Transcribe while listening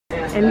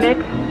And Nick,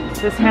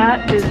 this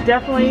hat is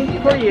definitely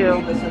for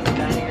you.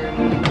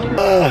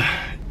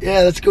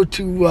 Yeah, let's go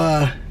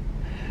to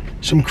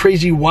some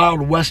crazy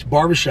Wild West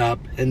barbershop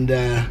and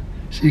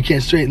see if you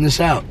can't straighten this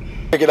out.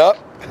 Pick it up.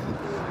 This is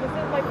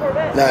my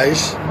Corvette.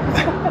 Nice.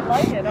 I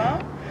like it,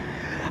 huh?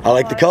 I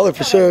like the color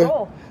for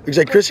sure. Looks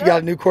like Chrissy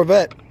got a new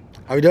Corvette.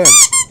 How we doing?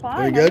 Fine.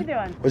 Very good.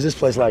 How you doing? What's this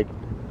place like?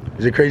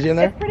 Is it crazy in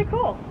there? It's pretty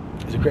cool.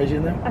 Is it crazy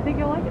in there? I think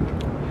you'll like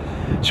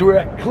it. So we're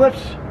at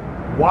Cliff's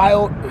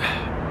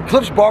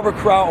Barber,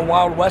 Corral, and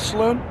Wild West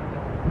Saloon.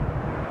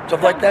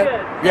 Stuff like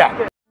that? Good. Yeah.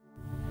 Good.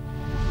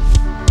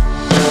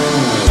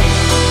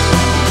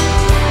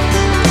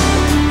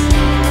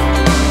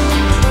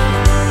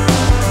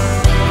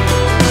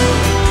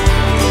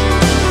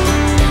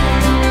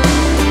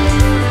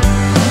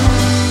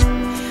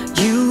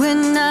 You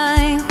and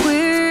I,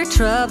 we're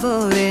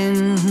trouble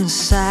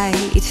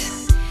inside.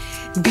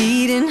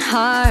 Beating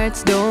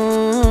hearts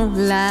don't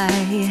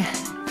lie.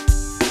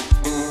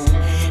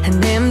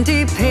 An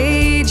empty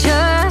page,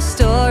 a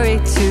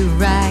story to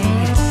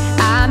write.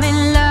 I'm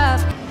in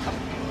love.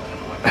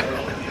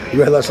 You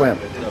ready, let's slam.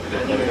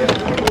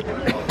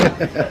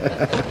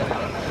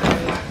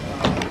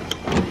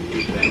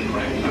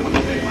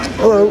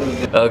 Hello.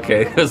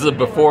 Okay, this is a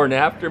before and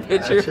after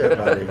picture. That's it,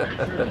 buddy.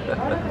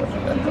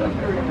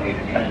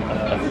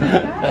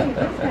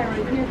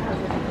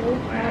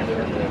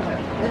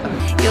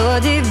 You're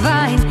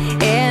divine,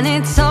 and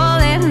it's all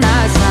in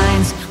our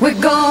signs. We're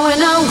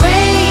going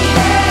away.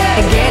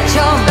 Get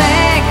your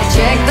bag,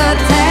 check the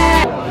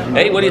tag.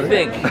 Hey, what do you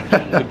think?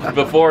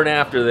 Before and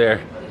after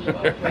there.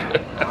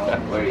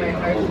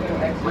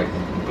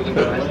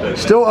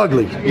 Still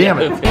ugly. Damn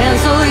it.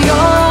 Cancel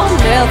your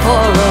mail for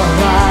a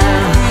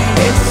while.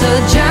 It's a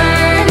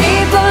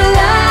journey for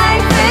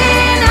life,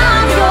 and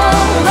I'm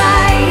your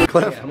ride.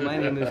 Cliff. My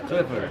name is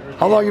Clifford.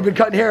 How long you been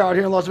cutting hair out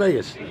here in Las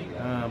Vegas?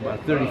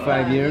 About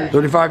 35 years.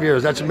 35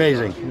 years. That's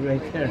amazing.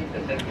 Right there.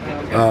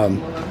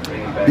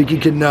 Think you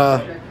can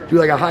do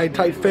like a high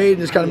tight fade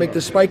and just kind of make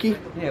this spiky?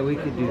 Yeah, we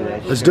could do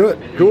that. Let's do it.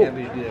 Cool.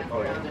 Happy to do that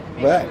for you.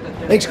 Right.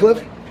 Thanks,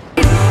 Cliff.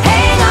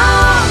 Hang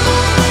on.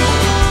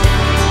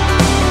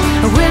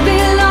 We'll be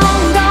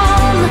long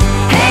gone.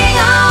 Hang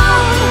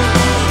on.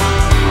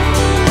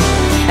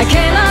 I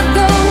cannot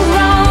go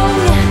wrong.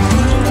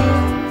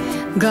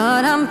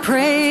 God, I'm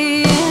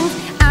praying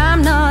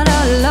I'm not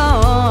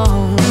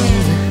alone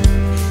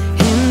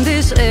in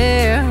this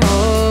air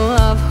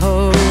of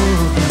hope.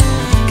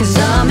 'Cause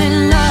I'm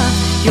in love.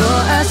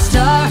 You're a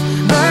star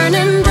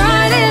burning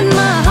bright in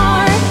my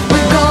heart.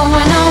 We're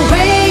going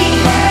away.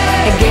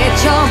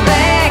 Get your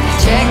bag,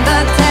 check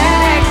the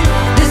tag.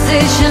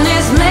 Decision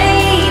is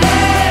made.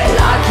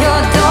 Lock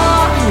your door,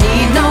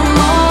 need no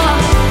more.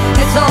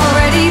 It's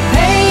already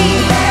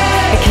paid.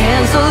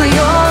 Cancel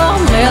your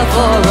mail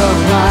for a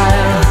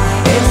while.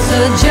 It's a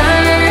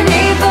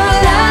journey for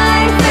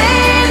life,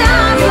 and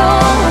I'm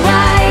your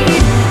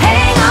ride.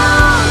 Hang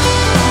on.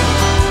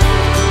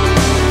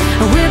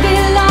 We'll be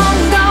long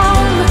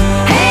gone.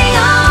 Hang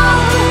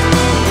on.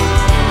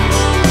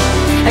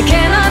 I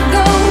cannot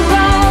go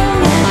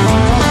wrong.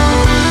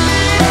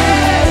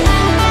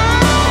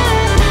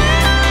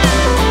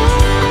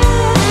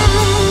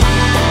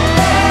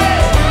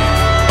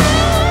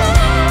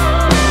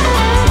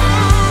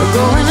 We're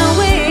going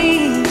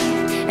away.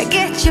 I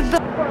get you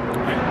back.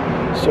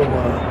 So,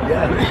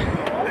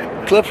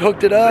 yeah. Cliff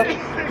hooked it up.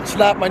 It's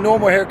not my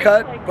normal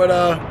haircut, but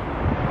I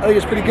think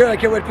it's pretty good. I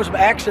can't wait to put some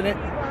axe in it.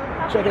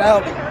 Check it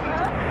out.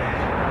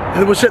 And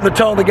then we're sitting there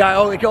telling the guy,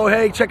 oh, like, oh,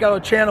 hey, check out our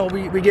channel.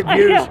 We get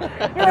views.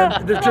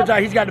 And then it turns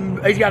out he's got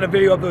a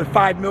video up with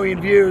 5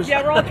 million views.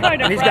 Yeah, we're all trying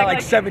to. And he's got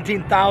like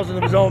 17,000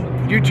 of his own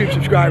YouTube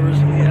subscribers.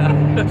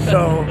 Yeah.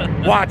 So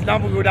watch. Now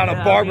I'm gonna go down a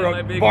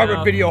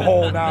Barber video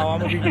hole. Now I'm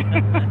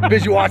gonna be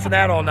busy watching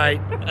that all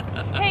night.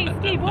 Hey,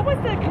 Steve, what was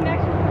the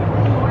connection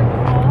with Lord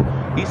Paul?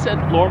 He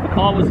said Lord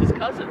McCall was his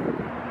cousin.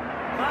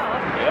 Wow.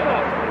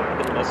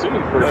 Yeah.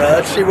 Assuming first.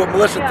 Let's see what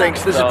Melissa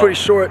thinks. This is pretty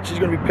short. She's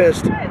gonna be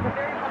pissed. It's a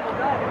very humble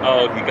guy.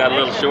 Oh, you got a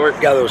little short?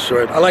 Got a little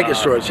short. I like it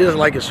short. She doesn't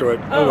like it short.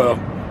 Oh well.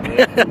 We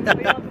don't have to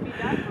be that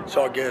It's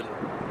all good.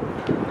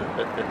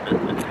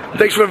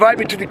 Thanks for inviting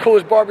me to the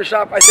coolest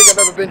barbershop I think I've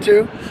ever been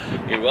to.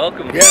 You're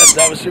welcome. Yes,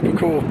 that was super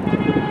cool.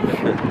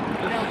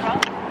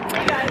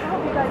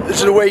 This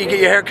is the way you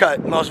get your hair cut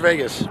in Las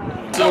Vegas.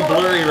 So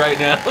blurry right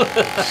now.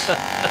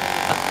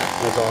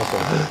 That's awesome.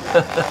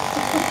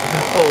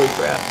 Holy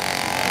crap.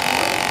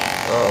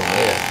 Oh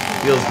man,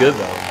 feels good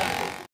though.